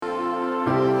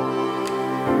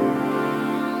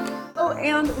Hello,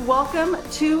 and welcome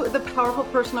to the Powerful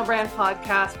Personal Brand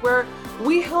Podcast, where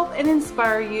we help and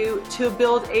inspire you to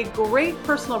build a great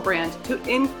personal brand to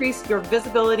increase your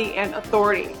visibility and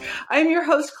authority. I am your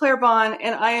host, Claire Bond,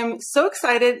 and I am so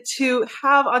excited to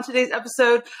have on today's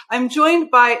episode, I'm joined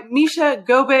by Misha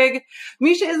Gobig.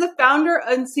 Misha is the founder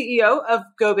and CEO of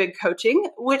Gobig Coaching,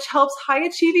 which helps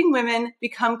high-achieving women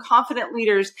become confident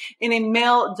leaders in a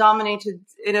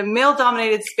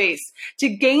male-dominated space to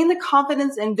gain the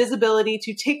confidence and visibility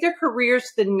to take their careers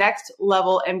to the next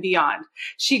level and beyond.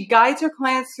 She guides her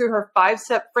clients through her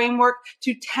 5-step framework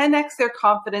to 10x their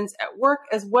confidence at work,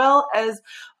 as well as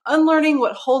unlearning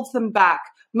what holds them back.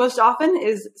 Most often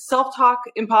is self-talk,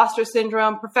 imposter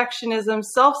syndrome, perfectionism,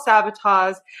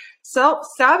 self-sabotage,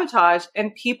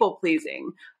 and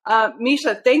people-pleasing.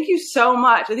 Misha, thank you so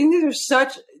much. I think these are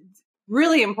such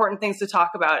really important things to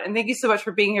talk about. And thank you so much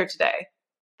for being here today.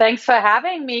 Thanks for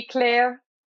having me, Claire.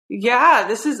 Yeah,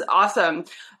 this is awesome.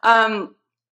 So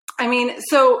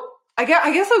I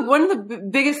guess like one of the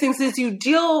biggest things is you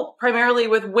deal primarily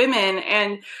with women,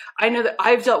 and I know that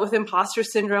I've dealt with imposter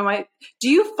syndrome. Do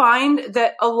you find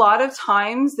that a lot of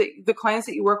times that the clients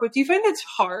that you work with, do you find it's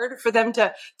hard for them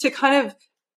to kind of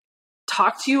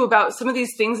talk to you about some of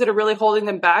these things that are really holding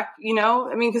them back? You know,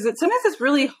 I mean, because sometimes it's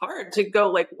really hard to go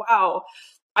like, wow,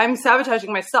 I'm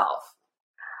sabotaging myself.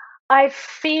 I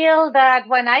feel that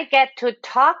when I get to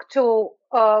talk to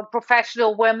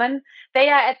professional women, they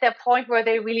are at the point where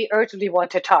they really urgently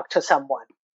want to talk to someone.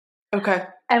 Okay.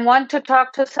 And want to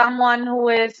talk to someone who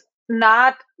is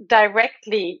not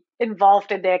directly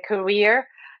involved in their career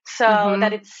so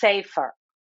that it's safer.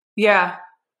 Yeah.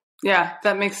 Yeah.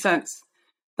 That makes sense.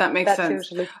 That's sense.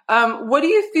 Usually. What do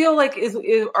you feel like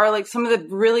are like some of the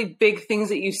really big things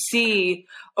that you see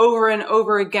over and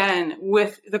over again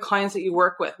with the clients that you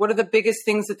work with? What are the biggest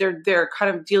things that they're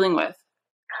kind of dealing with?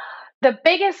 The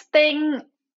biggest thing,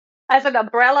 as an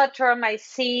umbrella term, I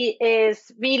see is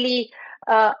really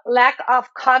lack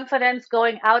of confidence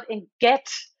going out and get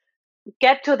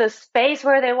to the space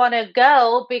where they want to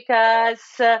go, because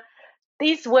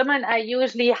these women are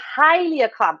usually highly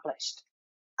accomplished.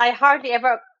 I hardly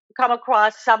ever come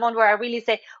across someone where I really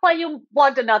say, well, you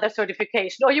want another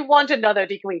certification or you want another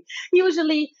degree.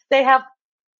 Usually they have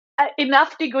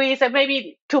enough degrees, and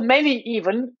maybe too many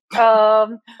even,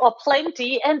 or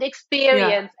plenty, and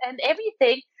experience and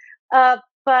everything.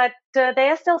 But they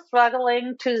are still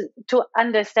struggling to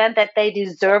understand that they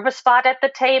deserve a spot at the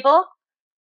table,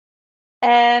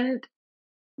 and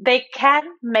they can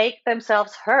make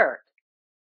themselves heard.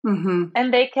 Mm-hmm.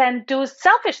 And they can do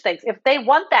selfish things. If they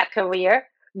want that career,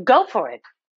 go for it.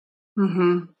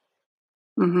 Mm-hmm.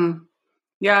 Mm-hmm.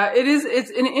 Yeah, it is.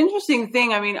 It's an interesting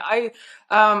thing. I mean, I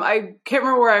can't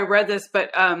remember where I read this,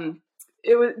 but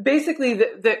it was basically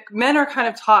that men are kind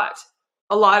of taught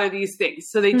a lot of these things,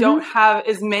 so they don't have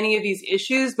as many of these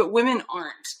issues, but women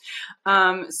aren't.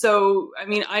 So, I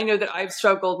mean, I know that I've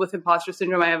struggled with imposter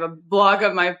syndrome. I have a blog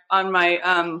on my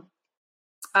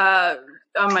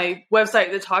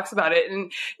website that talks about it,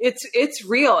 and it's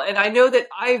real. And I know that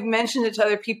I've mentioned it to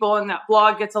other people, and that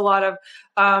blog gets a lot of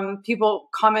people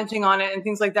commenting on it and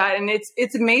things like that. And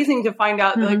it's amazing to find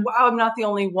out like, wow, I'm not the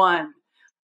only one.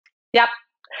 Yep.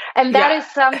 And that is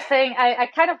something I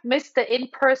kind of miss the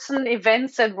in-person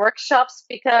events and workshops,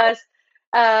 because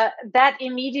that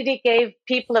immediately gave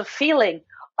people a feeling,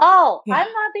 I'm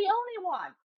not the only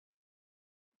one.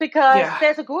 Because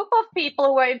there's a group of people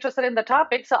who are interested in the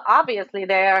topic, so obviously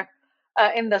they're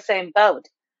in the same boat.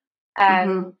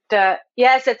 And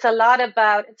yes, it's a lot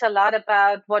about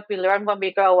what we learn when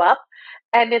we grow up,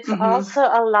 and it's also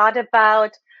a lot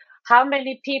about how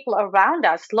many people around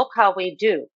us look how we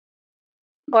do,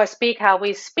 or speak how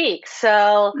we speak.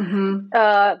 So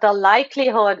the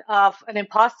likelihood of an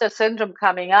imposter syndrome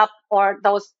coming up, or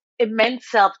those immense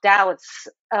self-doubts,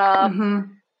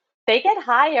 they get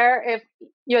higher if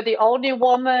you're the only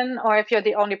woman, or if you're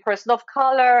the only person of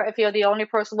color, if you're the only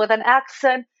person with an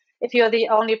accent, if you're the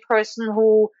only person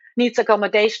who needs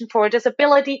accommodation for a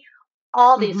disability,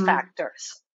 all these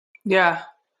factors. Yeah.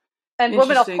 And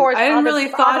women, of course, I hadn't really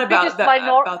thought about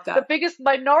that. The biggest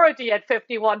minority at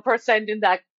 51% in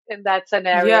that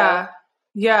scenario.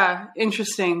 Yeah.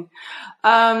 Interesting.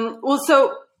 Well,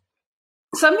 so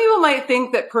some people might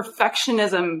think that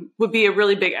perfectionism would be a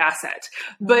really big asset,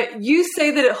 but you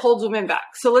say that it holds women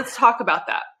back. So let's talk about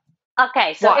that.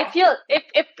 Okay, so if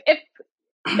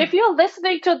you're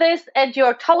listening to this and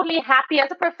you're totally happy as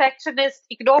a perfectionist,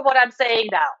 ignore what I'm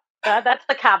saying now. That's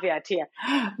the caveat here.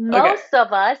 Okay. Most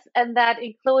of us, and that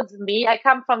includes me, I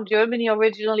come from Germany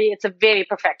originally. It's a very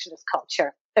perfectionist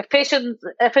culture.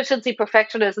 Efficiency,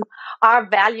 perfectionism are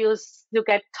values you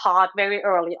get taught very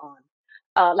early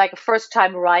on, like a first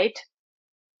time right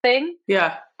thing.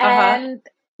 Yeah. And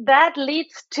that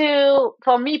leads to,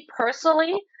 for me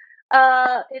personally,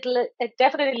 it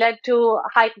definitely led to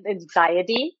heightened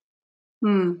anxiety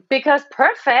because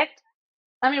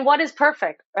I mean, what is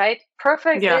perfect, right?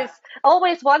 Perfect Yeah. is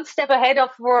always one step ahead of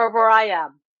where I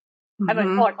am. I mean,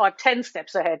 Mm-hmm. or 10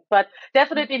 steps ahead, but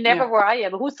definitely never Yeah. where I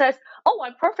am. Who says, oh,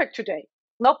 I'm perfect today?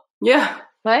 Nope. Yeah.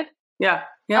 Right? Yeah.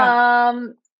 Yeah.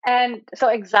 Um, and so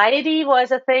anxiety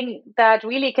was a thing that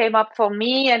really came up for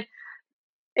me and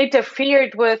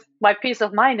interfered with my peace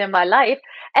of mind in my life.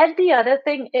 And the other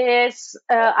thing is,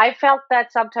 I felt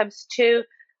that sometimes too,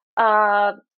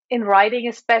 uh, in writing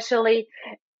especially,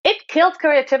 it killed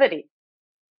creativity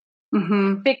Mm-hmm. You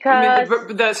mean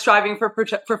because the striving for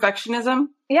perfectionism?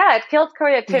 yeah, it kills Yeah.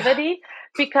 creativity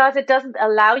because it doesn't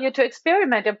allow you to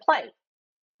experiment and play.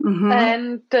 Mm-hmm.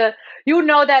 And you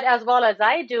know that as well as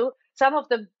I do. Some of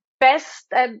the best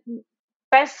and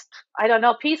best, I don't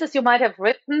know, pieces you might have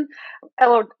written,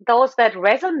 or those that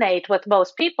resonate with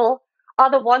most people,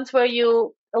 are the ones where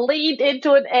you leaned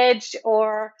into an edge,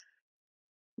 or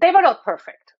they were not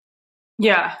perfect.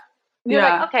 Yeah. You're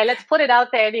like, Yeah. okay, let's put it out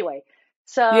there anyway.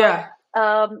 So Yeah.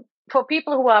 for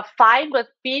people who are fine with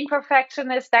being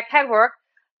perfectionists, that can work.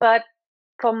 But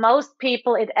for most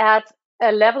people, it adds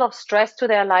a level of stress to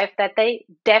their life that they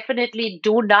definitely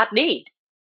do not need.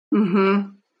 Mm-hmm.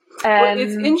 Well,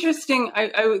 it's And interesting.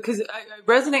 Because I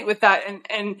resonate with that,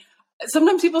 and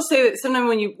sometimes people say that sometimes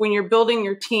when you're building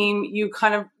your team, you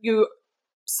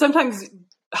sometimes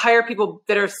hire people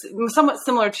that are somewhat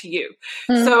similar to you.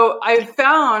 mm, So I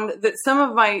found that some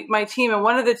of my team, and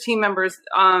one of the team members,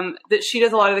 that she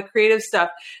does a lot of the creative stuff,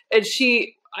 and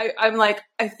I'm like,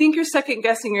 I think you're second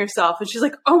guessing yourself. And she's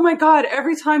like, oh my God,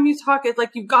 every time you talk, it's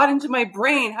like you got into my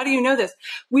brain. How do you know this?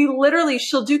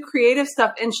 She'll do creative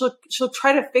stuff and she'll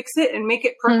try to fix it and make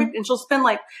it mm, perfect. And she'll spend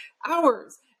like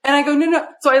hours. And I go, no, no.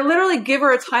 So I literally give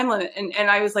her a time limit. And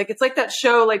I was like, it's like that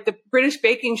show, like the British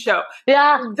baking show.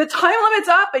 yeah, The time limit's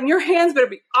up and your hands better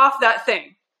be off that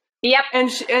thing. yep,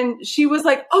 And she was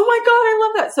like, oh my God, I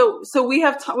love that. So we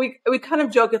have, we kind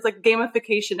of joke, it's like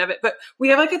gamification of it, but we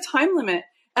have like a time limit.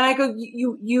 And I go,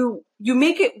 you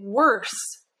make it worse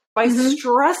by mm-hmm,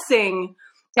 stressing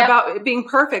yep, about it being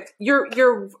perfect.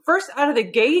 Your first out of the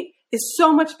gate is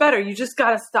so much better. You just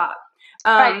got to stop.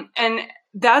 right. And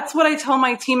that's what I tell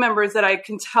my team members, that I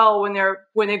can tell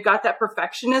when they've got that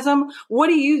perfectionism. What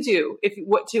do you do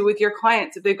with your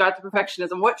clients if they've got the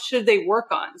perfectionism? What should they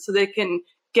work on so they can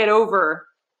get over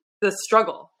the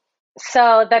struggle?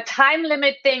 So the time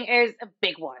limit thing is a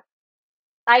big one.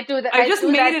 I do that. I I just do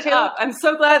made that it too. up. I'm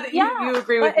so glad that Yeah, you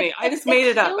agree but with me. I just made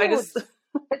it's it up. I huge. just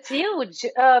It's huge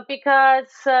because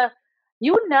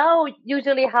you know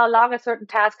usually how long a certain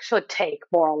task should take,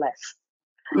 more or less,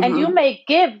 and you mm-hmm, may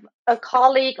give a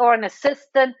colleague or an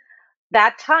assistant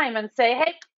that time and say,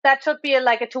 "Hey, that should be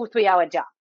like a 2-3 hour job,"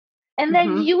 and then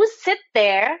mm-hmm, you sit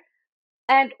there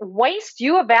and waste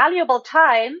your valuable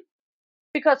time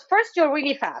because first you're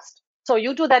really fast. So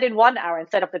you do that in 1 hour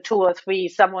instead of the 2 or 3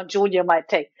 someone junior might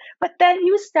take. But then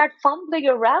you start fumbling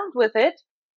around with it.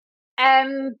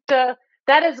 And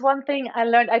that is one thing I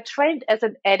learned. I trained as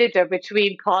an editor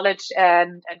between college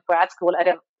and grad school at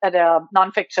a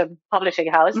nonfiction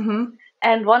publishing house. mm-hmm.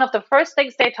 And one of the first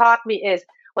things they taught me is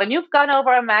when you've gone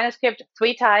over a manuscript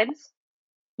 3 times,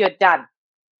 you're done.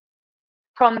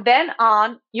 From then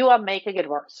on, you are making it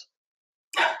worse.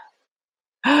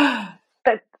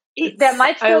 But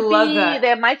I love that.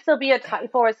 there might still be a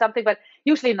typo or something, but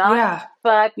usually not. Yeah.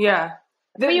 But Yeah.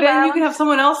 three Then you can have rounds,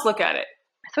 someone else look at it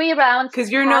 3 rounds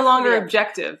because you're no has to be longer it.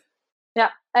 objective. Yeah,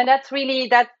 and that's really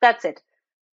that's it.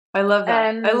 I love that. I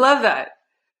And love that.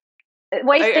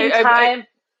 wasting time.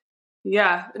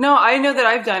 Yeah. No, I know that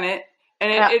I've done it.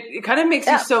 And Yeah, it kind of makes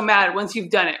you yeah, so mad once you've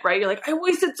done it, right? You're like, I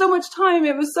wasted so much time.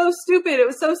 It was so stupid. It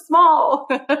was so small.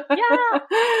 yeah,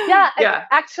 yeah. Yeah.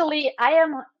 Actually, I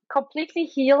am completely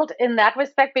healed in that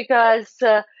respect because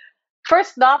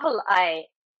first novel I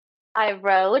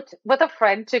wrote with a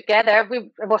friend together.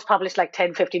 It was published like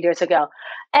 10, 15 years ago.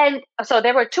 And so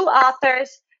there were 2 authors.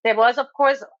 There was, of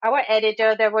course, our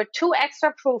editor. There were 2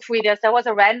 extra proofreaders. There was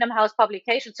a Random House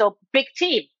publication. So big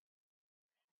team.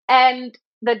 And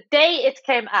the day it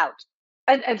came out,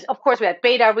 and of course we had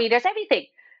beta readers, everything.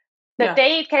 The Yeah.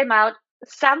 day it came out,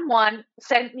 someone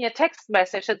sent me a text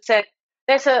message that said,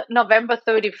 there's a November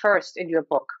 31st in your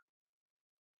book.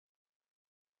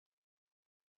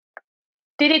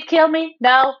 Did it kill me?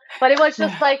 No, but it was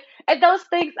just like, and those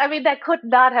things, I mean, that could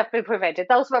not have been prevented.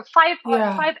 Those were five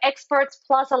experts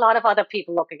plus a lot of other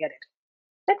people looking at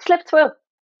it. It slipped through.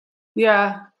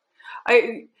 Yeah.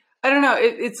 I don't know.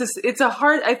 It's a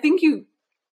hard, I think you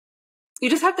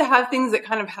just have to have things that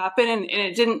kind of happen and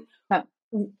it didn't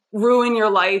ruin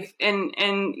your life. And,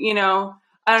 you know,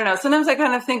 I don't know. Sometimes I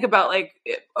kind of think about like,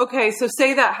 okay, so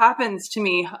say that happens to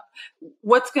me.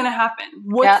 What's going to happen?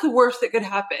 What's the worst that could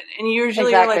happen? And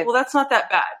usually you're like, well, that's not that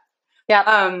bad.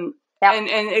 Yeah. And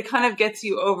it kind of gets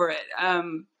you over it.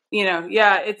 You know,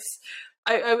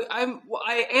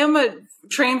 I am a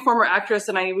trained former actress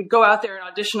and I would go out there and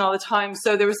audition all the time.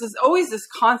 So there was always this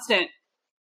constant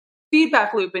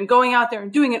feedback loop and going out there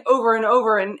and doing it over and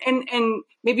over and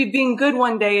maybe being good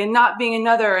one day and not being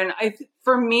another. And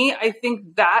for me, I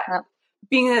think that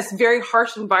being in this very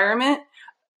harsh environment,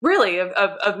 really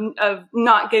of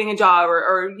not getting a job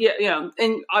or you know,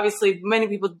 and obviously many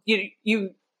people, you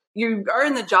are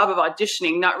in the job of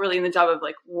auditioning, not really in the job of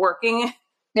like working.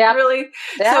 Yeah. Really.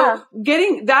 Yeah. So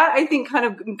getting that, I think, kind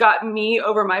of got me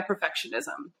over my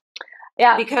perfectionism.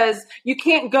 Yeah. Because you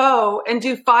can't go and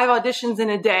do 5 auditions in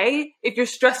a day if you're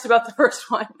stressed about the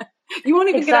first one. You won't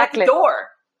even get out the door.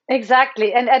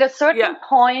 Exactly. And at a certain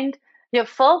point, your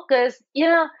focus, you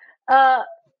know,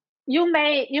 you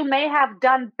may have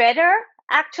done better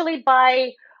actually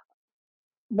by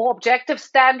more objective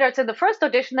standards in the first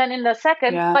audition than in the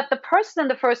second, but the person in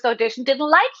the first audition didn't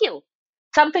like you.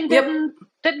 Something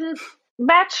didn't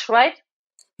match, right?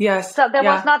 Yes. So there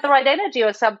was not the right energy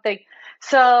or something.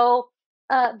 So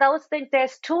those things,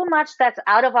 there's too much that's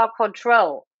out of our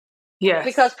control. Yes.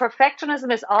 Because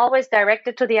perfectionism is always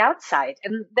directed to the outside.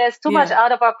 And there's too much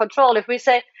out of our control. If we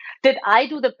say, did I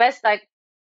do the best I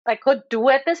could do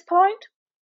at this point?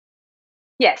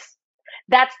 Yes.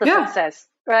 That's the success,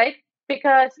 right?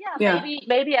 Because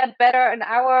maybe I'm better an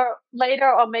hour later,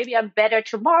 or maybe I'm better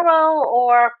tomorrow,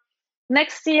 or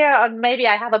next year, or maybe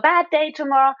I have a bad day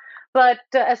tomorrow. But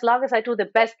as long as I do the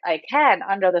best I can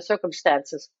under the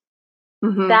circumstances,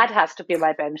 that has to be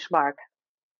my benchmark.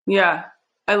 Yeah,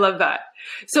 I love that.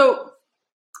 So,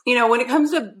 you know, when it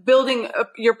comes to building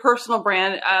up your personal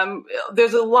brand,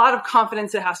 there's a lot of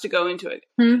confidence that has to go into it.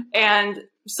 And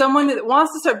someone that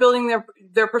wants to start building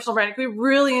their personal brand, it can be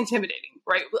really intimidating,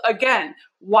 right? Again,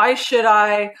 why should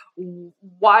I?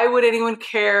 Why would anyone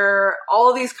care?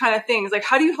 All these kind of things. Like,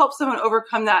 how do you help someone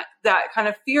overcome that kind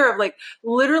of fear of like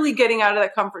literally getting out of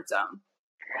that comfort zone?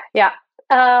 Yeah.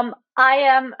 I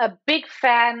am a big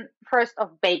fan first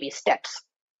of baby steps.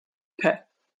 Okay.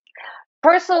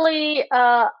 Personally,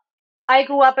 I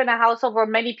grew up in a household where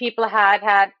many people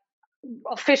had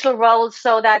official roles,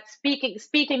 so that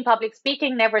public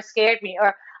speaking never scared me,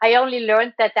 or I only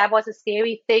learned that was a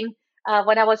scary thing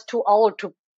when I was too old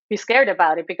to be scared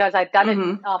about it, because I'd done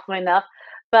it often enough.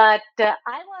 But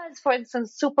I was, for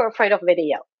instance, super afraid of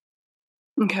video.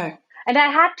 Okay. And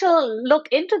I had to look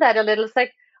into that a little. It's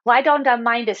like, why don't I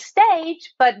mind a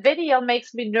stage, but video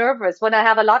makes me nervous when I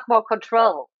have a lot more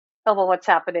control over what's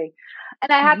happening.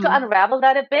 And I had to unravel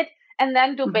that a bit and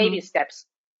then do baby steps.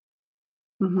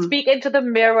 Speak into the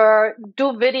mirror,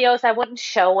 do videos I wouldn't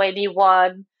show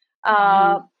anyone,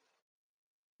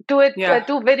 do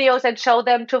videos and show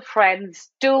them to friends,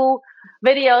 do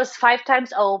videos 5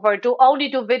 times over, only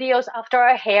do videos after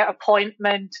a hair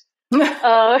appointment.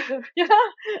 That's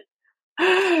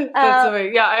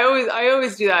amazing. Yeah, I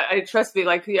always do that. Trust me,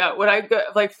 like, when I go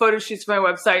like photo shoots for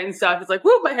my website and stuff, it's like,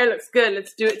 whoa, my hair looks good.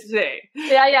 Let's do it today.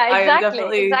 Yeah,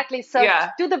 exactly. So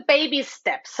do the baby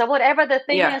steps. So whatever the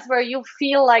thing is where you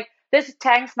feel like this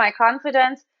tanks my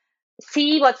confidence,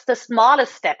 see what's the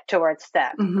smallest step towards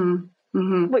that.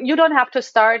 You don't have to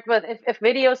start with, if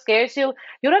video scares you,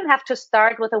 you don't have to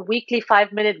start with a weekly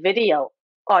 5-minute video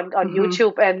on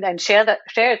YouTube and share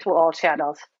it to all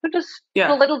channels. Just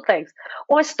the little things,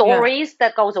 or stories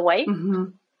that goes away.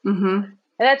 And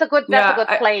that's a good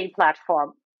playing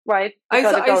platform, right?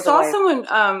 I saw someone,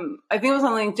 I think it was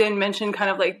on LinkedIn, mention kind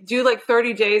of like do like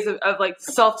 30 days of like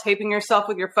self-taping yourself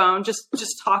with your phone, just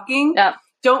talking.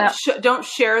 Don't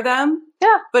share them.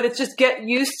 But it's just get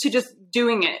used to just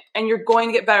doing it, and you're going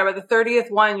to get better. By the 30th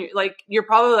one, you're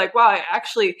probably like, wow, I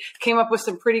actually came up with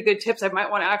some pretty good tips I might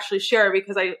want to actually share,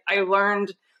 because I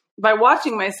learned by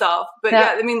watching myself. But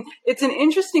I mean, it's an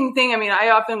interesting thing. I mean, I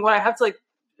often, when I have to like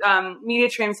media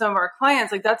train some of our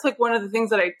clients, like that's like one of the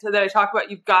things that I talk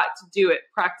about. You've got to do it.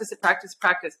 Practice it. Practice.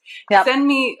 Send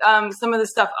me some of the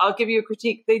stuff. I'll give you a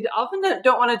critique. They often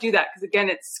don't want to do that because, again,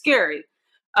 it's scary.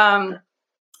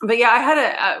 But yeah, I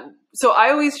had so I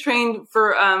always trained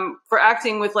for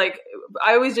acting with, like,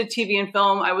 I always did TV and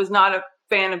film. I was not a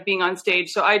fan of being on stage.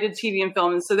 So I did TV and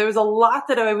film. And so there was a lot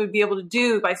that I would be able to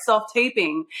do by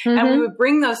self-taping. And we would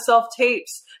bring those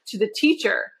self-tapes to the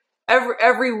teacher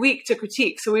every week to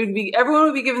critique. So everyone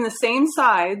would be given the same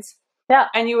sides. Yeah.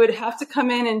 And you would have to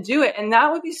come in and do it. And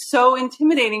that would be so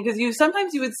intimidating because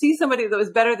sometimes you would see somebody that was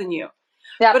better than you.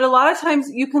 Yeah. But a lot of times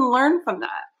you can learn from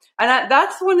that. And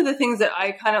that's one of the things that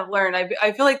I kind of learned.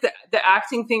 I feel like the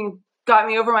acting thing got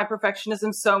me over my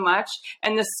perfectionism so much,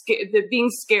 and the being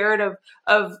scared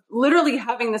of literally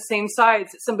having the same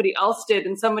sides that somebody else did,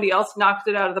 and somebody else knocked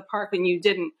it out of the park and you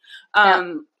didn't.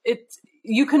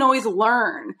 You can always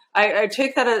learn. I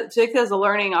take that as a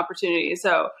learning opportunity.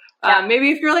 So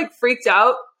maybe if you're like freaked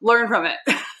out, learn from it.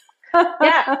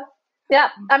 Yeah.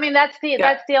 I mean, that's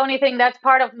the only thing. That's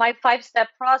part of my 5-step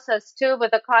process too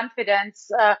with the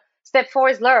confidence. Step 4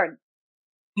 is learn.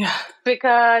 Yeah.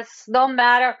 Because no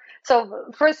matter,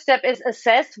 so first step is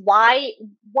assess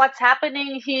what's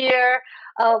happening here.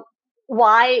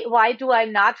 Why do I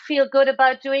not feel good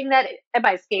about doing that? Am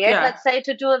I scared, let's say,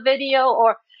 to do a video?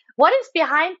 Or what is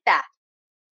behind that?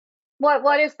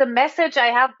 What is the message I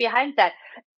have behind that?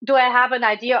 Do I have an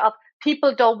idea of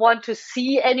people don't want to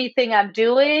see anything I'm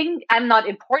doing? I'm not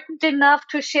important enough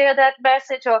to share that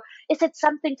message? Or is it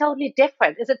something totally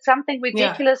different? Is it something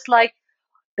ridiculous like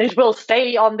it will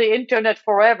stay on the internet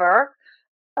forever?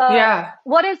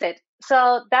 What is it?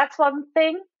 So that's one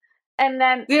thing. And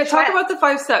then talk about the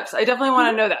 5 steps. I definitely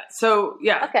want to know that. So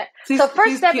okay. So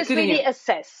first step is really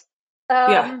assess.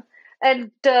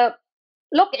 And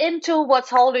look into what's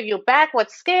holding you back,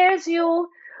 what scares you,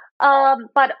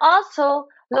 but also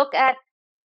look at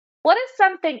what is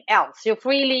something else you've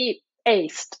really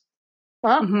aced.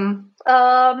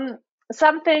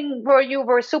 Something where you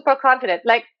were super confident.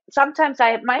 Like sometimes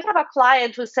I might have a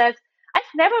client who says, I've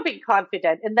never been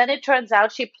confident. And then it turns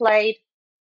out she played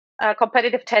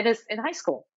competitive tennis in high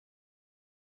school.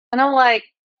 And I'm like,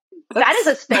 that is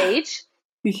a stage.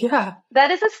 Yeah.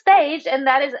 That is a stage. And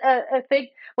that is a thing.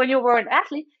 When you were an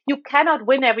athlete, you cannot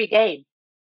win every game.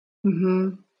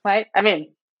 Right? I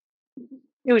mean,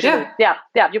 usually. Yeah.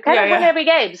 You cannot win every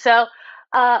game. So,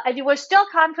 and you were still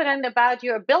confident about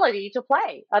your ability to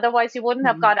play. Otherwise, you wouldn't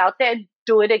have gone out there and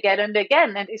do it again and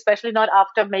again. And especially not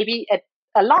after maybe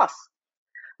a loss.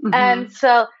 And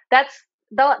so that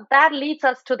leads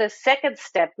us to the second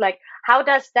step. Like, how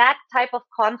does that type of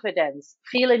confidence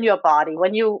feel in your body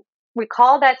when you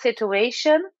recall that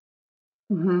situation?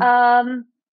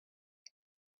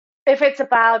 If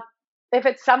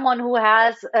it's someone who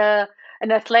has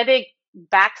an athletic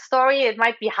backstory, it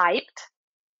might be hyped.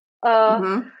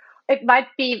 It might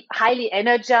be highly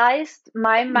energized.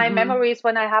 My memories,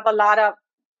 when I have a lot of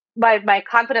my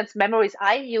confidence memories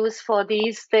I use for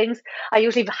these things are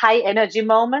usually high energy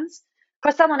moments.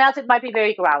 For someone else, it might be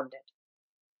very grounded.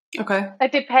 Okay.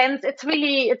 It depends. It's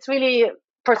really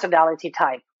personality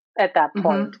type at that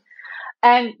point.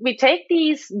 And we take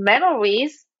these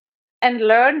memories and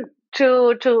learn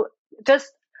to just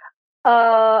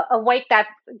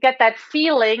get that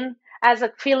feeling as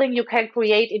a feeling you can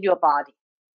create in your body.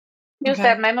 Use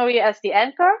that memory as the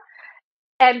anchor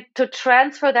and to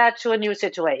transfer that to a new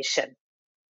situation.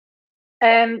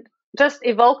 And just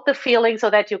evoke the feeling so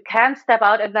that you can step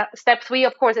out. And step 3,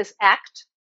 of course, is act.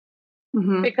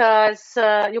 Because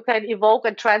you can evoke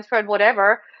and transfer and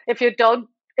whatever. If you don't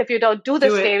do the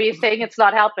scary thing, it's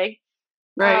not helping.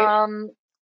 Right.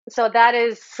 So that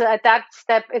is that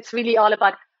step. It's really all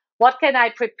about what can I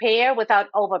prepare without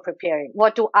over preparing.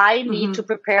 What do I need to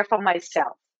prepare for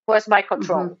myself? Where's my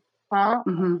control?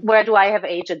 Where do I have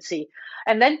agency?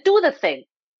 And then do the thing.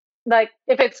 Like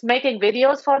if it's making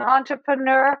videos for an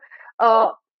entrepreneur,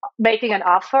 making an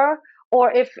offer,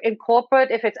 or if in corporate,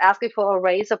 if it's asking for a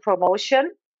raise or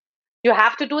promotion, you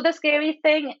have to do the scary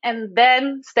thing. And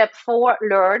then step 4,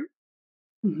 learn.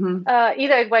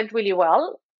 Either it went really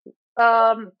well,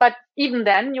 but even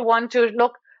then you want to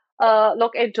look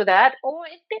into that, or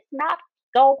it did not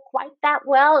go quite that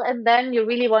well. And then you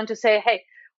really want to say, hey,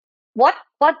 what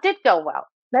did go well?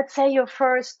 Let's say your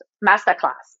first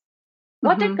masterclass.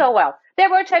 What did go well? There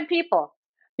were 10 people.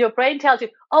 Your brain tells you,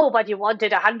 oh, but you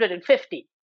wanted 150.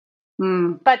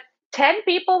 But 10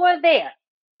 people were there.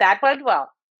 That went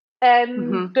well.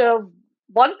 And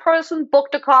one person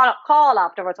booked a call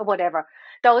afterwards or whatever.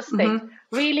 Those things.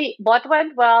 Really, what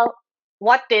went well,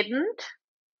 what didn't,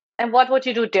 and what would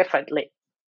you do differently?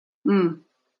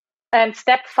 And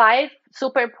step 5,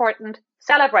 super important,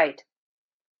 celebrate.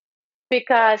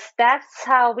 Because that's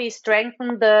how we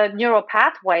strengthen the neural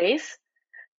pathways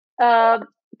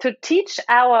to teach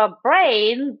our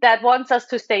brain that wants us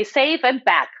to stay safe and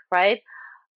back, right?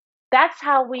 That's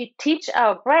how we teach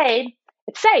our brain,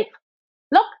 it's safe.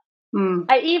 Look, Mm.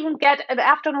 I even get an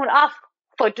afternoon off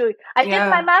for doing. I did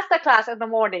my master class in the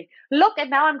morning. Look, and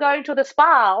now I'm going to the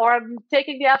spa, or I'm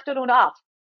taking the afternoon off.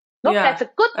 Look, that's a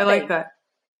good I like thing. that.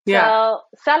 Yeah. So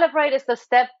celebrate is the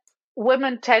step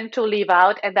women tend to leave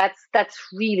out, and that's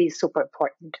really super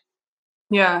important.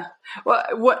 Yeah. Well,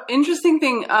 what interesting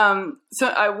thing,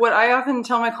 what I often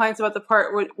tell my clients about the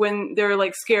part when they're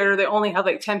like scared or they only have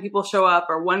like 10 people show up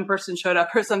or one person showed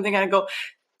up or something, and I go,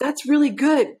 that's really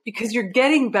good because you're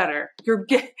getting better.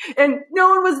 And no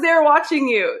one was there watching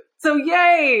you. So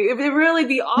yay. It would really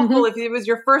be awful if it was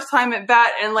your first time at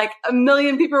bat and like a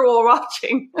million people were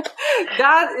watching.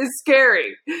 That is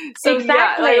scary. So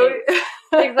exactly.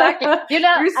 Exactly.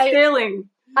 You're scaling.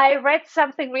 I read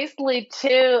something recently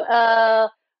too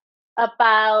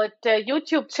about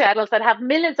YouTube channels that have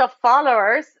millions of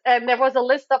followers, and there was a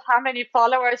list of how many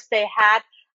followers they had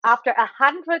after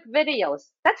 100 videos.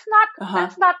 That's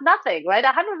not nothing, right?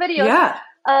 100 videos,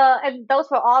 and those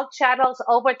were all channels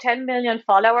over 10 million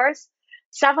followers.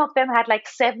 Some of them had like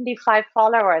 75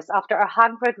 followers after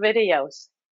 100 videos,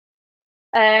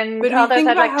 and but others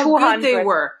had like 200. How good they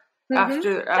were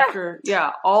after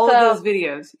all of those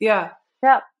videos. Yeah.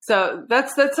 So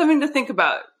that's something to think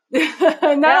about.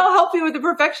 And that'll help you with the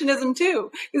perfectionism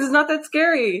too, because it's not that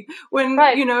scary when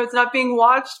it's not being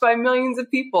watched by millions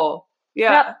of people.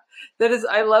 That is,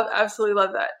 absolutely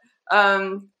love that.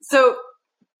 So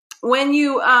when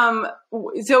you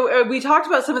we talked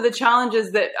about some of the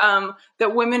challenges that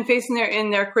that women face in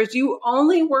their careers. Do you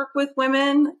only work with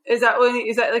women? Is that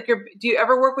like do you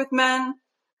ever work with men?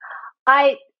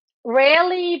 I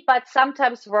rarely, but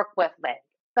sometimes work with men.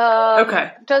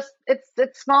 Just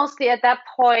it's mostly at that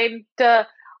point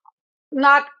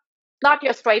not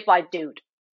your straight white dude.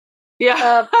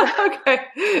 Yeah.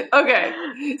 Okay.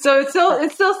 So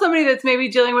it's still somebody that's maybe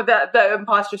dealing with that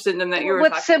imposter syndrome that you were talking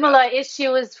about. With similar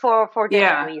issues for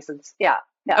different reasons. Yeah.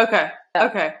 Okay.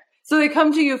 So they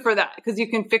come to you for that because you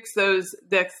can fix those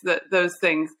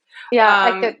things.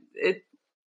 Yeah.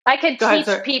 I can teach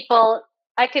people.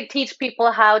 I can teach people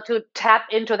how to tap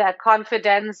into that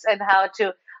confidence and how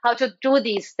to do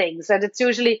these things. And it's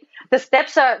usually the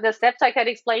steps I can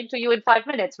explain to you in 5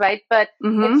 minutes, right? But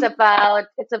it's about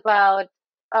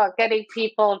getting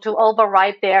people to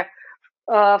override their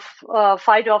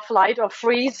fight or flight or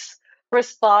freeze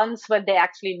response when they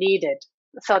actually need it.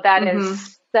 So that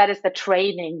is the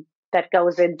training that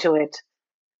goes into it.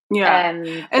 Yeah, and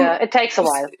it takes a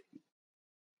while.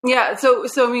 Yeah. So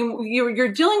I mean,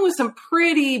 you're dealing with some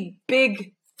pretty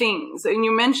big things, and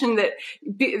you mentioned that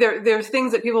there's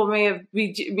things that people may have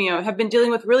been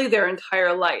dealing with really their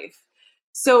entire life.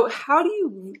 So how do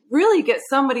you really get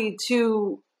somebody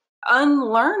to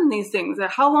unlearn these things?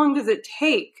 How long does it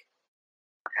take?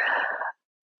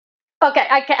 Okay,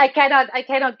 I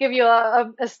cannot give you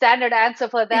a standard answer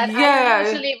for that. I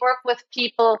usually work with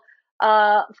people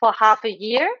for half a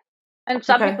year. And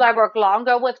some people I work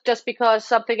longer with just because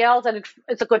something else and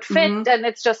it's a good fit and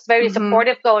it's just very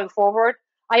supportive going forward.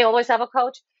 I always have a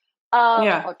coach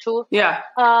or two. Yeah.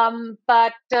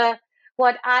 But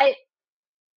what I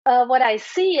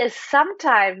see is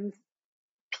sometimes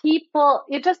people,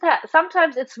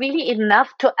 sometimes it's really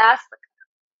enough to ask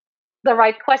the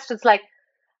right questions like,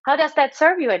 how does that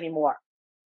serve you anymore?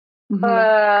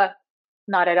 Not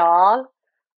at all.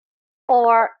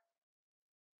 Or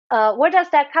where does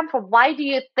that come from? Why do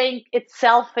you think it's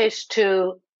selfish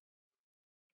to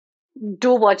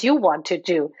do what you want to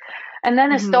do? And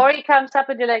then a story comes up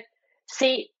and you're like,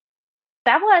 see,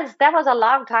 that was a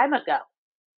long time ago.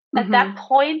 At that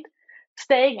point,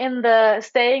 staying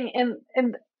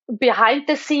in behind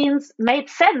the scenes made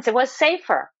sense. It was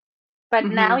safer. But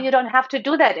now you don't have to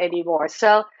do that anymore.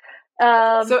 So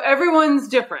everyone's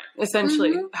different,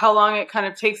 essentially, how long it kind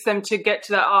of takes them to get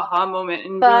to that aha moment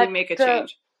and really make a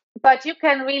change. But you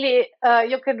can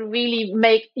really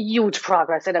make huge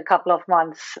progress in a couple of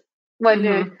months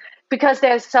because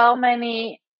there's so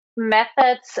many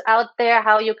methods out there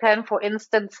how you can, for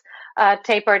instance,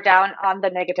 taper down on the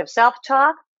negative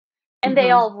self-talk, and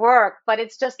they all work. But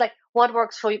it's just like what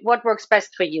works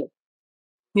best for you.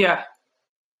 Yeah.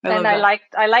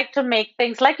 I like to make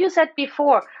things, like you said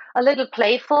before, a little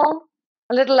playful,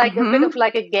 a little like a bit of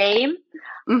like a game.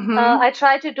 I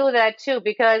try to do that too,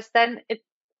 because then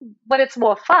when it's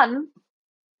more fun,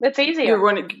 it's easier. You're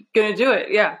going to do it.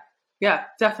 Yeah,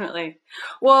 definitely.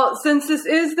 Well, since this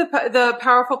is the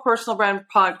Powerful Personal Brand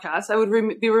podcast, I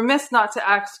would be remiss not to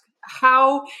ask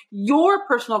how your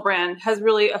personal brand has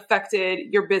really affected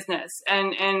your business.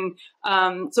 And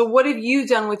so what have you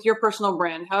done with your personal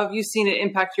brand? How have you seen it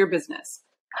impact your business?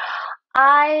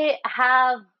 I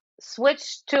have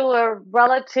switched to a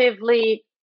relatively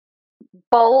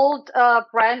bold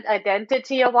brand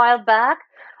identity a while back.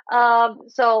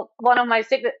 So one of my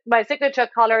signature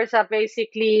colors are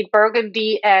basically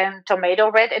burgundy and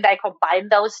tomato red, and I combine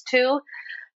those two,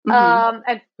 Mm-hmm.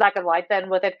 and black and white then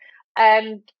with it.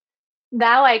 And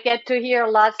now I get to hear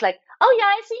lots like, "Oh yeah,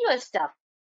 I see your stuff,"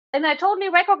 and I totally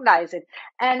recognize it.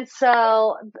 And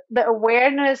so the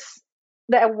awareness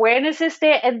is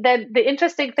there. And then the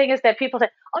interesting thing is that people say,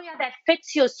 "Oh yeah, that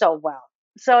fits you so well."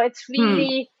 So it's Hmm.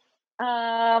 really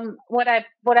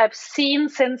what I've seen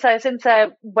since I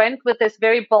went with this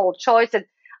very bold choice. And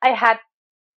I had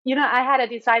I had a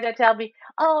designer tell me,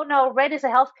 "Oh no, red is a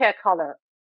healthcare color,"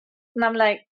 and I'm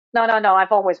like, "No, no, no,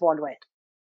 I've always worn red.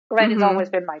 Red has always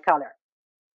Mm-hmm. been my color."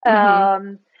 Mm-hmm.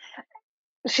 Um,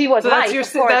 she was So that's right, your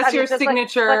of course. I that's mean, your just like,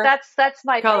 but signature that's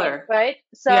my thing, color. right?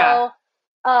 Yeah.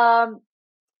 So, um,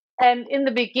 and in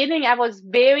the beginning, I was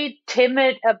very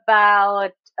timid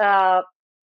about uh,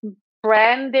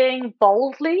 branding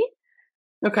boldly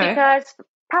Okay. because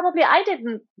probably I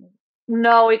didn't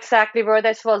know exactly where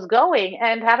this was going,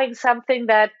 and having something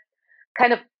that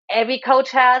kind of every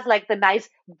coach has, like the nice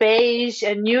beige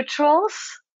and neutrals,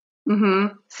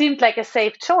 Mm-hmm. seemed like a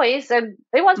safe choice, and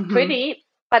it was Mm-hmm. pretty,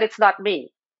 but it's not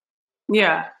me.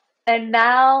 Yeah. And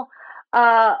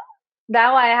uh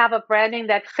now I have a branding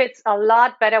that fits a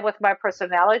lot better with my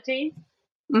personality,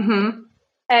 Mm-hmm.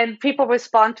 and people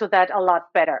respond to that a lot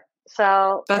better.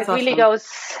 So That's it really awesome. goes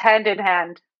hand in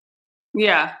hand.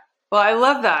 Yeah. Well, I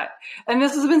love that. And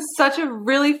this has been such a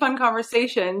really fun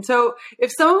conversation. So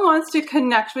if someone wants to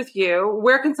connect with you,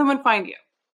 where can someone find you?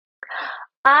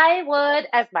 I would,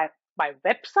 as my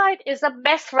website is a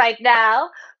mess right now,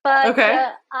 but Okay.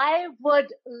 I would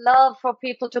love for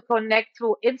people to connect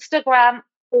through Instagram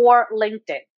or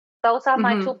LinkedIn. Those are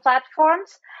my two Mm-hmm.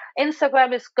 platforms.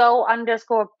 Instagram is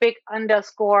go_big_coaching,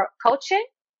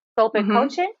 go big Mm-hmm.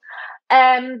 coaching.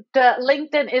 And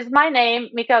LinkedIn is my name,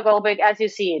 Mika Gobik, as you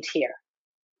see it here.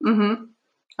 Mm-hmm.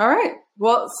 All right.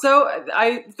 Well, so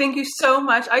I thank you so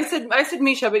much. I said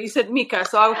Misha, but you said Mika,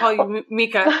 so I will call you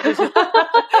Mika.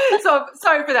 So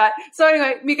sorry for that. So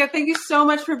anyway, Mika, thank you so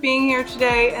much for being here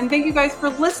today, and thank you guys for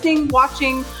listening,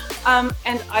 watching,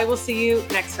 and I will see you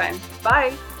next time.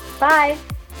 Bye. Bye.